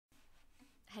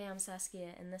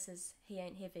Saskia, and this is He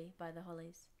Ain't Heavy by the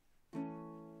Hollies.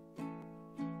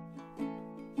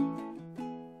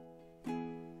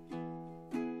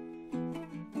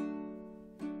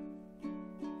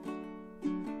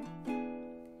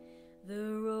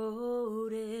 The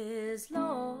road is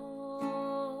long,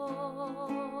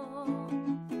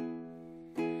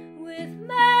 with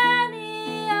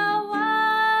many a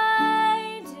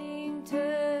winding turn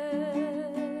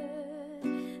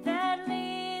that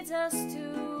leads us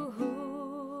to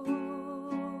who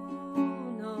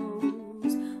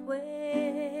knows where,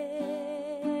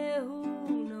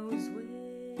 who knows where.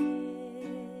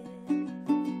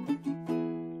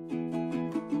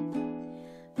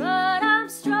 But I'm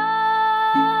strong,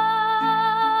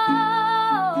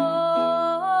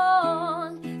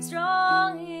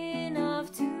 strong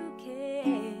enough to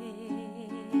carry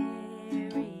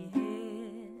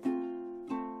him.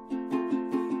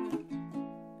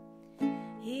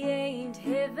 He ain't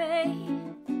heavy,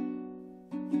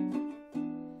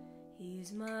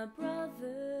 he's my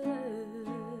brother.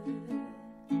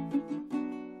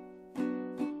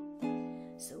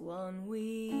 So on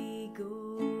we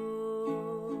go.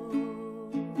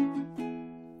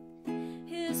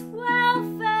 His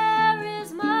welfare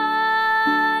is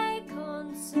my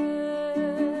concern.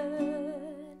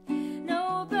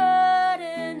 No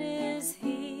burden is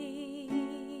he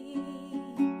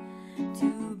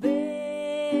to bear.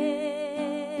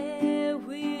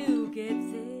 We'll get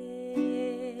there.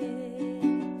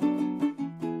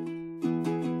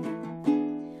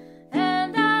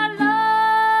 And I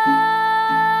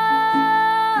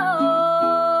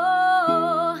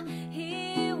know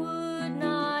he would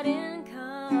not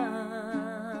encumber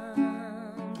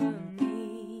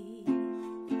me.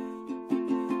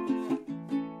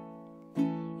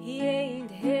 He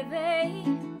ain't heavy,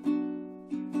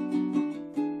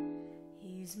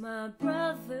 he's my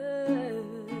brother.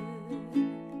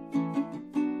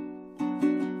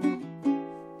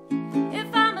 If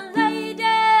I'm a lady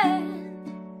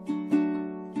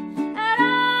at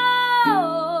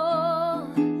all,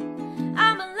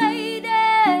 I'm a lady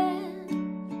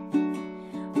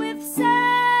with sadness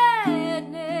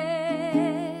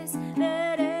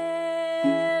that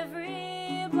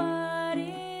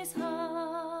everybody's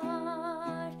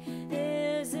heart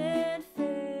isn't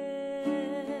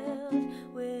filled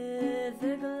with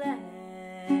the gladness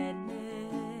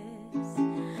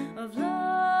of love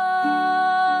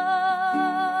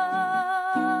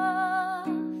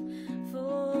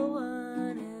for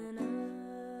one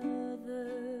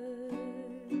another.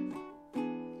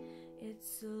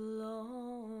 It's a long